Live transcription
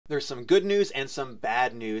There's some good news and some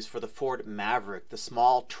bad news for the Ford Maverick, the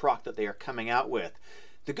small truck that they are coming out with.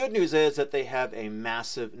 The good news is that they have a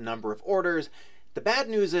massive number of orders. The bad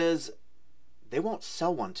news is they won't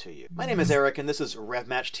sell one to you. My name is Eric and this is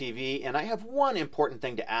RevMatchTV, and I have one important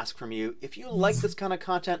thing to ask from you. If you like this kind of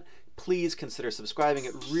content, please consider subscribing.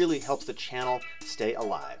 It really helps the channel stay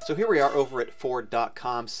alive. So here we are over at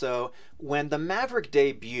Ford.com. So when the Maverick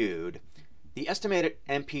debuted, the estimated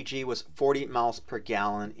MPG was 40 miles per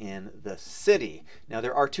gallon in the city. Now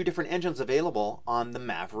there are two different engines available on the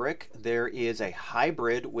Maverick. There is a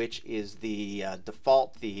hybrid, which is the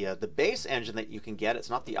default, the base engine that you can get. It's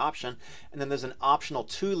not the option. And then there's an optional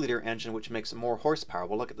 2-liter engine, which makes more horsepower.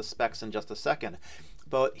 We'll look at the specs in just a second.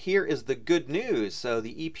 But here is the good news. So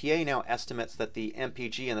the EPA now estimates that the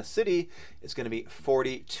MPG in the city is going to be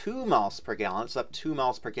 42 miles per gallon. It's up 2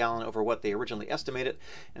 miles per gallon over what they originally estimated.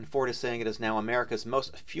 And Ford is saying it is now America's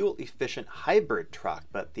most fuel-efficient hybrid truck.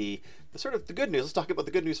 But the good news, let's talk about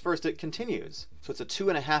the good news first. It continues. So it's a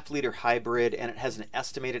 2.5-liter hybrid, and it has an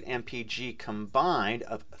estimated MPG combined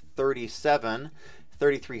of 37,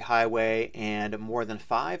 33 highway, and more than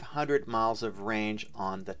 500 miles of range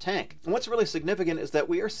on the tank. And what's really significant is that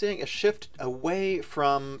we are seeing a shift away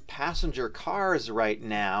from passenger cars right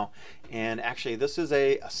now. And actually this is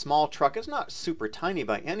a small truck. It's not super tiny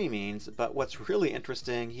by any means, but what's really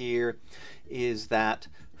interesting here is that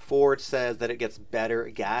Ford says that it gets better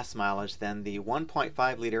gas mileage than the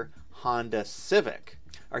 1.5-liter Honda Civic.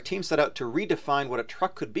 Our team set out to redefine what a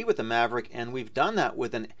truck could be with the Maverick, and we've done that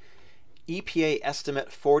with an EPA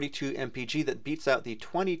estimate 42 MPG that beats out the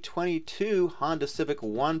 2022 Honda Civic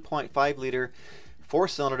 1.5-liter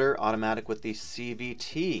 4-cylinder automatic with the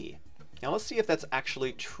CVT. Now let's see if that's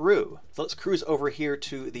actually true. So let's cruise over here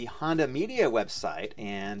to the Honda Media website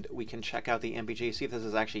and we can check out the MPG, see if this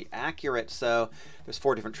is actually accurate. So there's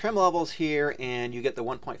 4 different trim levels here, and you get the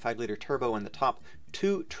 1.5-liter turbo in the top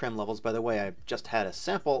 2 trim levels. By the way, I just had a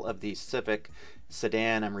sample of the Civic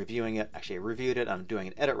sedan. I'm reviewing it. Actually, I reviewed it. I'm doing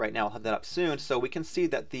an edit right now. I'll have that up soon. So we can see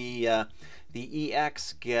that the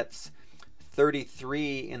EX gets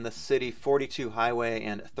 33 in the city, 42 highway,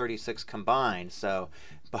 and 36 combined. So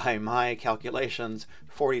by my calculations,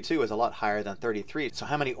 42 is a lot higher than 33. So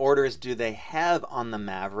how many orders do they have on the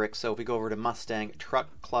Maverick? So if we go over to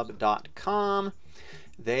MustangTruckClub.com,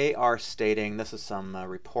 they are stating, this is some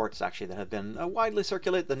reports actually that have been widely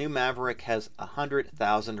circulated. The new Maverick has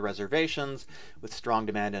 100,000 reservations with strong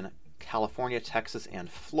demand in California, Texas, and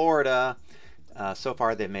Florida. So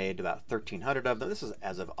far they've made about 1,300 of them. This is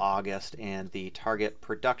as of August, and the target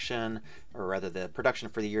production, or rather the production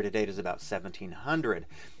for the year to date, is about 1,700.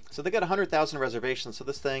 So they got 100,000 reservations, so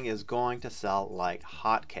this thing is going to sell like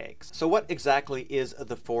hotcakes. So what exactly is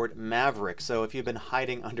the Ford Maverick? So if you've been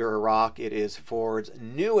hiding under a rock, it is Ford's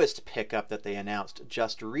newest pickup that they announced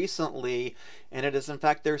just recently, and it is in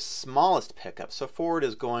fact their smallest pickup. So Ford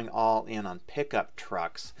is going all in on pickup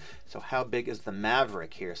trucks. So how big is the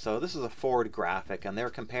Maverick here? So this is a Ford graphic, and they're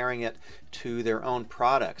comparing it to their own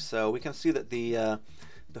products. So we can see that the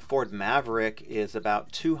Ford Maverick is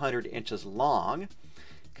about 200 inches long,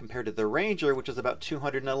 compared to the Ranger, which is about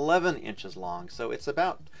 211 inches long. So it's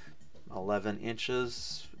about 11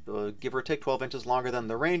 inches, give or take 12 inches longer than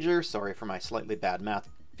the Ranger. Sorry for my slightly bad math.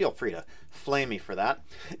 Feel free to flame me for that.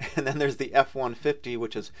 And then there's the F-150,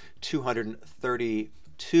 which is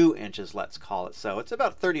 232 inches, let's call it. So it's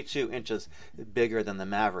about 32 inches bigger than the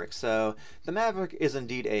Maverick. So the Maverick is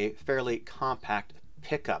indeed a fairly compact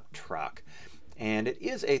pickup truck. And it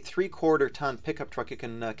is a 3/4 ton pickup truck. You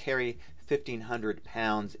can carry 1,500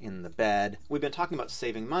 pounds in the bed. We've been talking about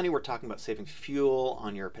saving money. We're talking about saving fuel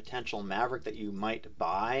on your potential Maverick that you might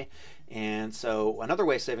buy. And so another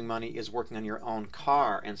way of saving money is working on your own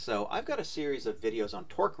car. And so I've got a series of videos on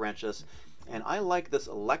torque wrenches, and I like this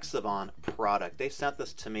Lexivon product. They sent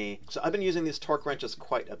this to me. So I've been using these torque wrenches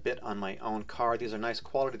quite a bit on my own car. These are nice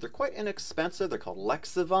quality. They're quite inexpensive. They're called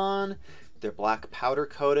Lexivon. They're black powder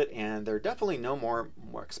coated, and they're definitely no more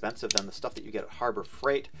expensive than the stuff that you get at Harbor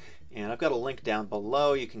Freight. And I've got a link down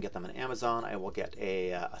below. You can get them on Amazon. I will get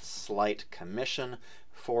a slight commission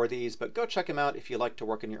for these, but go check them out if you like to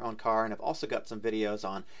work in your own car. And I've also got some videos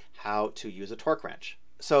on how to use a torque wrench.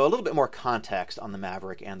 So a little bit more context on the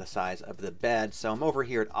Maverick and the size of the bed. So I'm over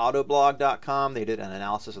here at autoblog.com. They did an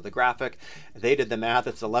analysis of the graphic. They did the math.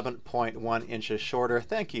 It's 11.1 inches shorter.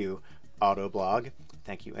 Thank you, Autoblog.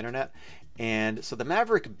 Thank you, Internet. And so the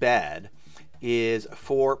Maverick bed is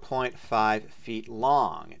 4.5 feet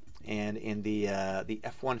long. And in the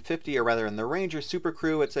F-150, or rather in the Ranger Super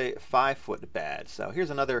Crew, it's a 5-foot bed. So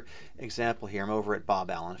here's another example here. I'm over at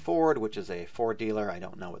Bob Allen Ford, which is a Ford dealer. I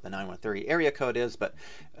don't know what the 9130 area code is, but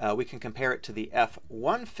we can compare it to the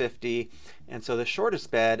F-150. And so the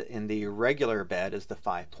shortest bed in the regular bed is the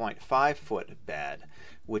 5.5-foot bed,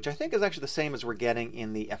 which I think is actually the same as we're getting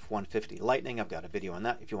in the F-150 Lightning. I've got a video on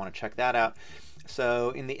that if you want to check that out.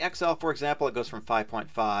 So in the XL, for example, it goes from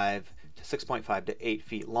 5.5 to 6.5 to 8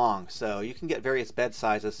 feet long. So you can get various bed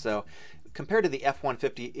sizes. So compared to the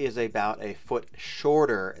F-150 is about a foot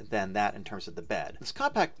shorter than that in terms of the bed. This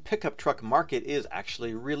compact pickup truck market is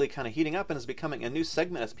actually really kind of heating up and is becoming a new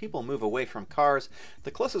segment as people move away from cars.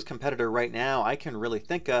 The closest competitor right now I can really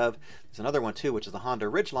think of is another one too, which is the Honda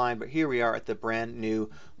Ridgeline, but here we are at the brand new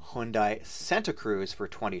Hyundai Santa Cruz for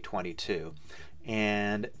 2022.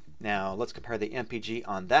 And now let's compare the MPG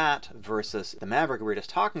on that versus the Maverick we were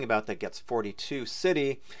just talking about that gets 42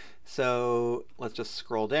 city. So let's just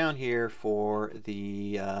scroll down here for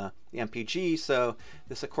the MPG. So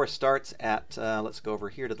this of course starts at, let's go over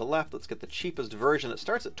here to the left, let's get the cheapest version. It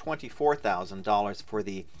starts at $24,000 for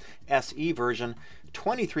the SE version,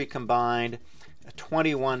 23 combined,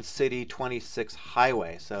 21 city, 26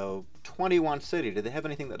 highway. So 21 city, do they have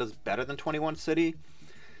anything that does better than 21 city?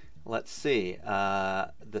 Let's see,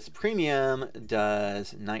 this premium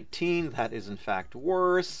does 19, that is in fact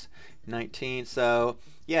worse, 19, so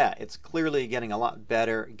yeah, it's clearly getting a lot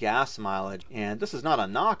better gas mileage, and this is not a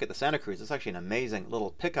knock at the Santa Cruz, it's actually an amazing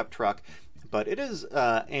little pickup truck, but it is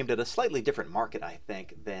aimed at a slightly different market, I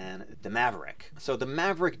think, than the Maverick. So the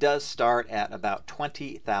Maverick does start at about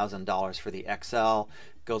 $20,000 for the XL,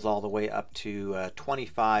 goes all the way up to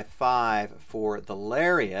 $25,500 for the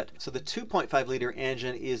Lariat. So the 2.5 liter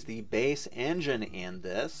engine is the base engine in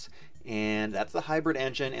this, and that's the hybrid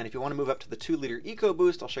engine. And if you want to move up to the 2 liter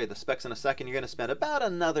EcoBoost, I'll show you the specs in a second, you're going to spend about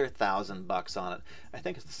another $1,000 on it. I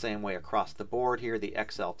think it's the same way across the board here. The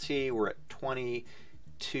XLT, we're at $22,800,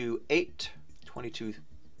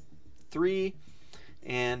 $22,300,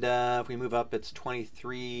 and if we move up, it's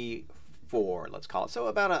 $23,400, let's call it. So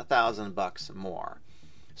about $1,000 more.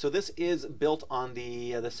 So this is built on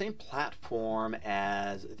the same platform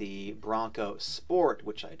as the Bronco Sport,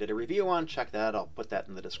 which I did a review on. Check that out. I'll put that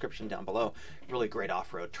in the description down below. Really great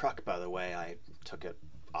off-road truck, by the way. I took it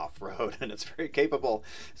off-road, and it's very capable.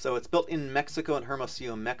 So it's built in Mexico, in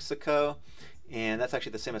Hermosillo, Mexico. And that's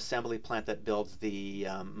actually the same assembly plant that builds the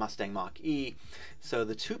Mustang Mach-E. So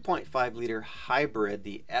the 2.5 liter hybrid,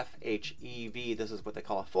 the FHEV, this is what they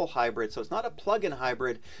call a full hybrid. So it's not a plug-in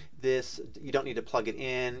hybrid. This, you don't need to plug it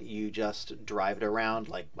in. You just drive it around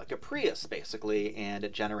like a Prius, basically, and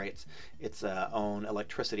it generates its own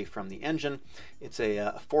electricity from the engine. It's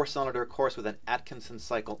a 4-cylinder, of course, with an Atkinson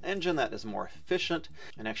cycle engine that is more efficient.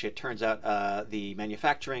 And actually, it turns out the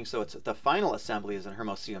manufacturing, so it's the final assembly is in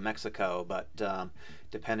Hermosillo, Mexico, but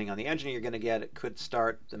depending on the engine you're going to get, it could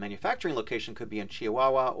start, the manufacturing location could be in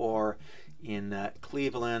Chihuahua or in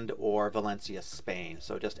Cleveland or Valencia, Spain.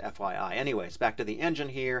 So just FYI. Anyways, back to the engine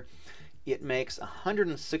here. It makes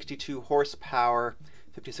 162 horsepower,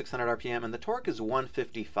 5,600 RPM, and the torque is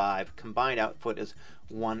 155. Combined output is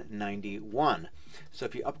 191. So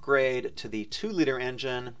if you upgrade to the 2 liter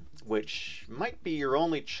engine, which might be your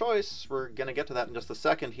only choice, we're going to get to that in just a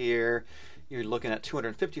second here, you're looking at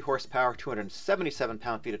 250 horsepower, 277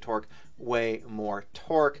 pound-feet of torque, way more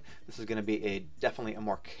torque. This is going to be definitely a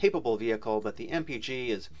more capable vehicle, but the MPG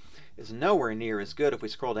is nowhere near as good. If we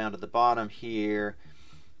scroll down to the bottom here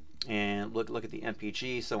and look at the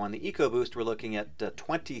MPG, so on the EcoBoost we're looking at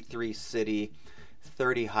 23 city,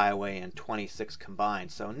 30 highway, and 26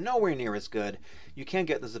 combined. So nowhere near as good. You can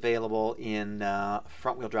get this available in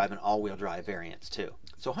front-wheel drive and all-wheel drive variants too.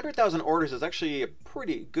 So 100,000 orders is actually a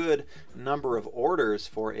pretty good number of orders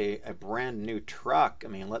for a brand new truck. I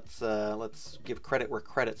mean, let's give credit where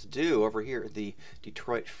credit's due. Over here at the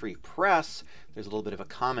Detroit Free Press, there's a little bit of a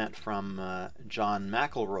comment from John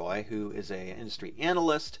McElroy, who is an industry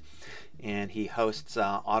analyst, and he hosts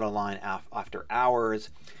Autoline After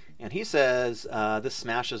Hours. And he says this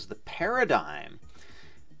smashes the paradigm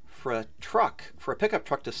for a pickup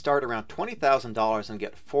truck to start around $20,000 and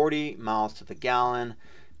get 40 miles to the gallon.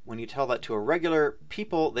 When you tell that to a regular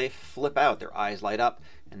people, they flip out, their eyes light up,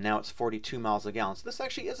 and now it's 42 miles a gallon. So this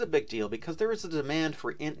actually is a big deal because there is a demand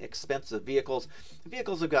for inexpensive vehicles.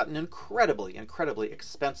 Vehicles have gotten incredibly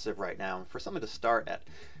expensive right now. And for someone to start at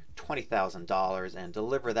 $20,000 and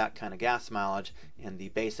deliver that kind of gas mileage, and the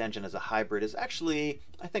base engine as a hybrid is actually,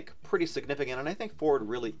 I think, pretty significant. And I think Ford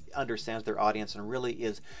really understands their audience and really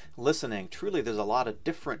is listening. Truly, there's a lot of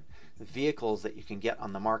different vehicles that you can get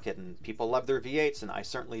on the market, and people love their V8s, and I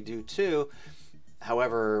certainly do too.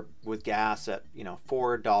 However, with gas at,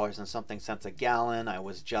 $4 and something cents a gallon, I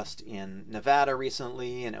was just in Nevada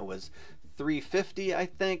recently and it was $3.50, I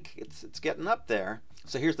think. It's getting up there.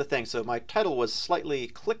 So here's the thing. So my title was slightly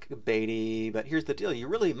clickbaity, but here's the deal. You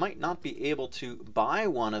really might not be able to buy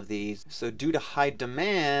one of these. So due to high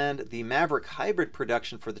demand, the Maverick hybrid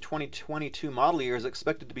production for the 2022 model year is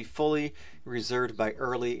expected to be fully reserved by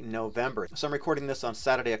early November. So I'm recording this on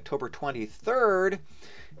Saturday, October 23rd.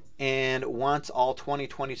 And once all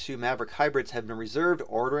 2022 Maverick hybrids have been reserved,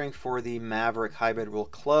 ordering for the Maverick hybrid will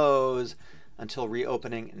close until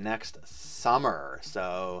reopening next summer.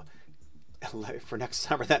 So for next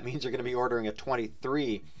summer, that means you're going to be ordering a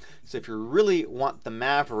 23. So if you really want the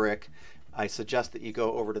Maverick, I suggest that you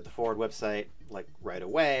go over to the Ford website like right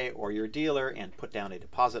away, or your dealer, and put down a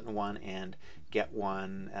deposit in one and get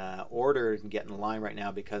one ordered and get in line right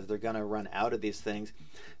now, because they're going to run out of these things.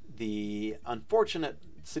 The unfortunate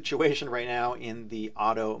situation right now in the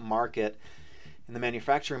auto market, in the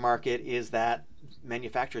manufacturing market, is that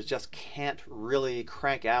manufacturers just can't really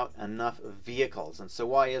crank out enough vehicles. And so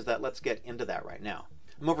why is that? Let's get into that right now.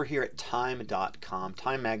 I'm over here at time.com,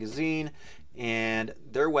 Time Magazine, and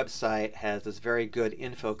their website has this very good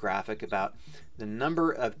infographic about the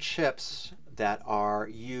number of chips that are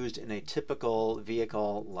used in a typical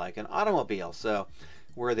vehicle like an automobile. So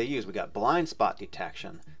where are they used? We got blind spot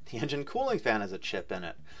detection. The engine cooling fan has a chip in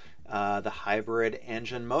it. The hybrid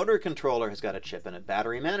engine motor controller has got a chip in it.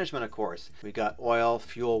 Battery management, of course. We got oil,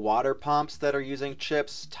 fuel, water pumps that are using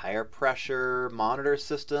chips, tire pressure monitor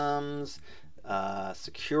systems,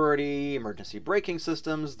 security, emergency braking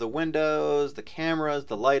systems, the windows, the cameras,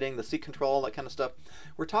 the lighting, the seat control, all that kind of stuff.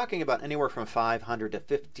 We're talking about anywhere from 500 to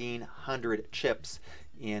 1,500 chips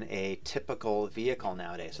in a typical vehicle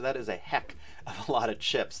nowadays. So that is a heck of a lot of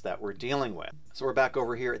chips that we're dealing with. So we're back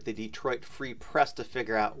over here at the Detroit Free Press to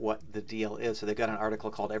figure out what the deal is. So they've got an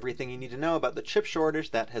article called Everything You Need to Know About the Chip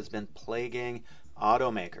Shortage That Has Been Plaguing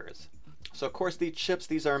Automakers. So of course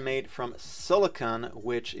these are made from silicon,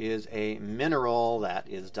 which is a mineral that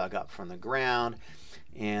is dug up from the ground.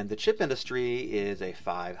 And the chip industry is a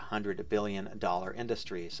 $500 billion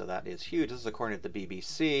industry. So that is huge. This is according to the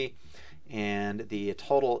BBC. And the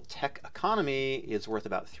total tech economy is worth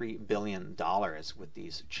about $3 billion with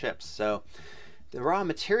these chips. So the raw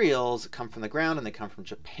materials come from the ground, and they come from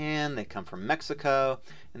Japan, they come from Mexico,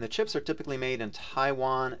 and the chips are typically made in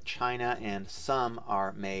Taiwan, China, and some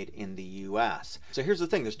are made in the US. So here's the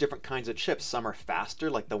thing, there's different kinds of chips. Some are faster,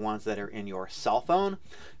 like the ones that are in your cell phone.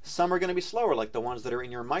 Some are going to be slower, like the ones that are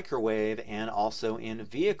in your microwave and also in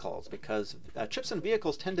vehicles, because chips in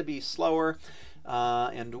vehicles tend to be slower.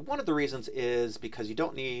 And one of the reasons is because you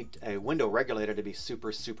don't need a window regulator to be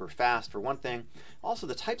super fast, for one thing. Also,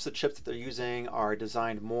 the types of chips that they're using are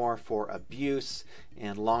designed more for abuse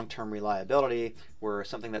and long-term reliability, where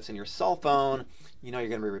something that's in your cell phone, you're going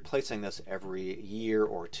to be replacing this every year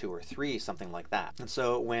or 2 or 3, something like that. And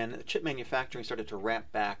so when chip manufacturing started to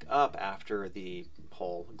ramp back up after the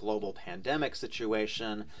whole global pandemic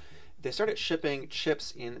situation, they started shipping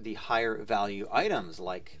chips in the higher value items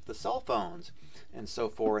like the cell phones and so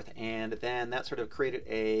forth, and then that sort of created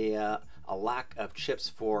a lack of chips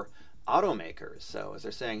for automakers. So as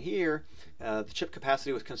they're saying here, the chip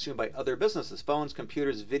capacity was consumed by other businesses, phones,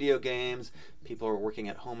 computers, video games. People are working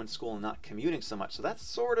at home and school and not commuting so much. So that's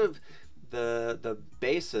sort of the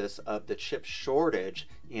basis of the chip shortage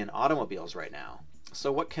in automobiles right now.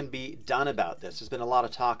 So what can be done about this? There's been a lot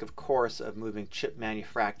of talk, of course, of moving chip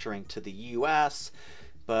manufacturing to the US,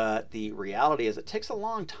 but the reality is it takes a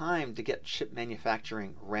long time to get chip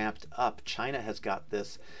manufacturing ramped up. China has got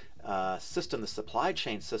this system, the supply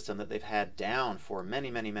chain system that they've had down for many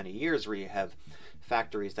years, where you have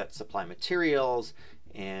factories that supply materials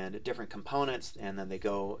and different components, and then they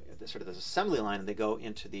go sort of this assembly line, and they go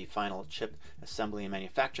into the final chip assembly and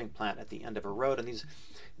manufacturing plant at the end of a road. And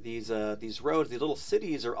these roads, these little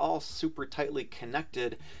cities, are all super tightly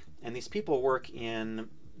connected, and these people work in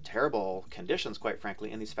terrible conditions, quite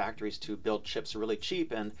frankly, in these factories to build chips really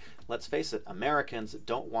cheap. And let's face it, Americans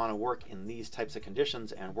don't want to work in these types of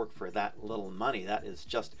conditions and work for that little money. That is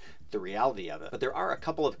just the reality of it. But there are a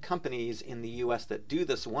couple of companies in the US that do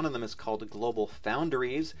this. One of them is called Global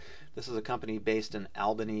Foundries. This is a company based in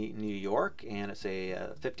Albany, New York, and it's a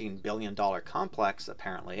 $15 billion complex,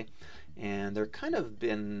 apparently. And they're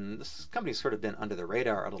this company's sort of been under the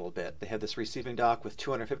radar a little bit. They have this receiving dock with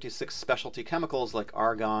 256 specialty chemicals like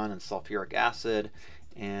argon and sulfuric acid,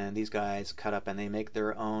 and these guys cut up and they make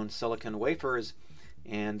their own silicon wafers,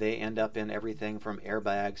 and they end up in everything from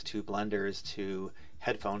airbags to blenders to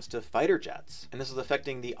headphones to fighter jets. And this is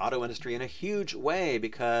affecting the auto industry in a huge way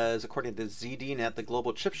because according to ZDNet, the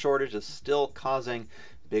global chip shortage is still causing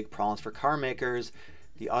big problems for car makers.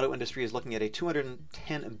 The auto industry is looking at a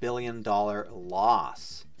 $210 billion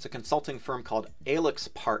loss. It's a consulting firm called Alex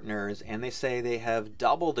Partners, and they say they have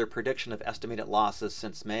doubled their prediction of estimated losses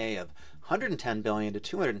since May of $110 billion to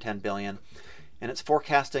 $210 billion. And it's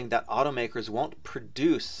forecasting that automakers won't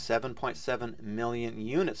produce 7.7 million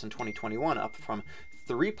units in 2021, up from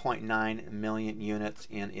 3.9 million units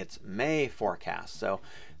in its May forecast. So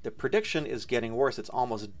the prediction is getting worse. It's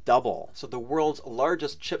almost double. So the world's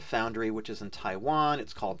largest chip foundry, which is in Taiwan,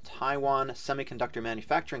 it's called Taiwan Semiconductor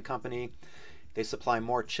Manufacturing Company. They supply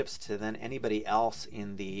more chips than anybody else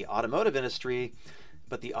in the automotive industry,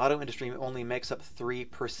 but the auto industry only makes up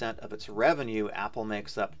 3% of its revenue. Apple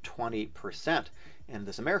makes up 20%. And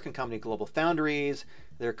this American company, Global Foundries,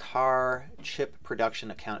 their car chip production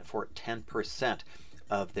accounted for 10%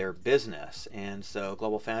 of their business. And so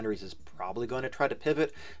Global Foundries is probably going to try to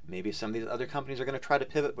pivot. Maybe some of these other companies are going to try to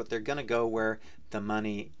pivot, but they're going to go where the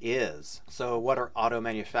money is. So what are auto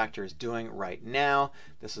manufacturers doing right now?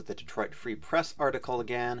 This is the Detroit Free Press article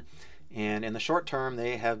again. And in the short term,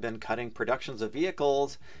 they have been cutting productions of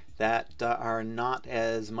vehicles that are not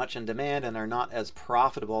as much in demand and are not as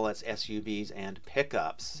profitable as SUVs and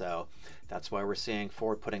pickups. So that's why we're seeing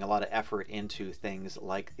Ford putting a lot of effort into things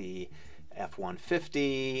like the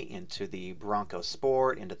F-150, into the Bronco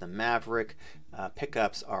Sport, into the Maverick.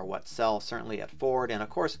 Pickups are what sell, certainly at Ford. And of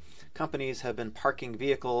course, companies have been parking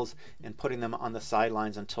vehicles and putting them on the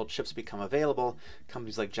sidelines until chips become available.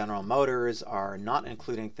 Companies like General Motors are not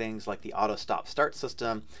including things like the auto stop start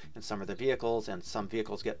system in some of their vehicles, and some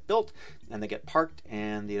vehicles get built and they get parked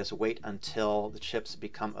and they just wait until the chips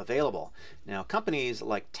become available. Now, companies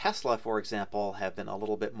like Tesla, for example, have been a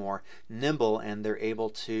little bit more nimble, and they're able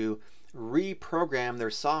to reprogram their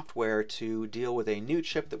software to deal with a new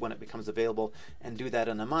chip that when it becomes available, and do that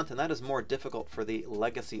in a month. And that is more difficult for the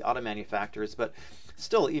legacy auto manufacturers, but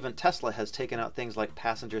still, even Tesla has taken out things like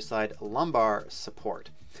passenger side lumbar support.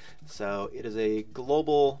 So it is a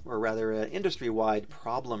global, or rather an industry-wide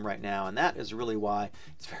problem right now, and that is really why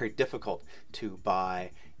it's very difficult to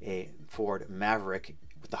buy a Ford Maverick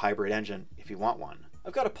with the hybrid engine if you want one.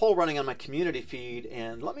 I've got a poll running on my community feed,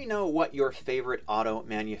 and let me know what your favorite auto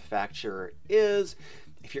manufacturer is.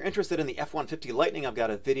 If you're interested in the F-150 Lightning, I've got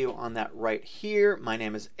a video on that right here. My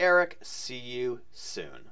name is Eric. See you soon.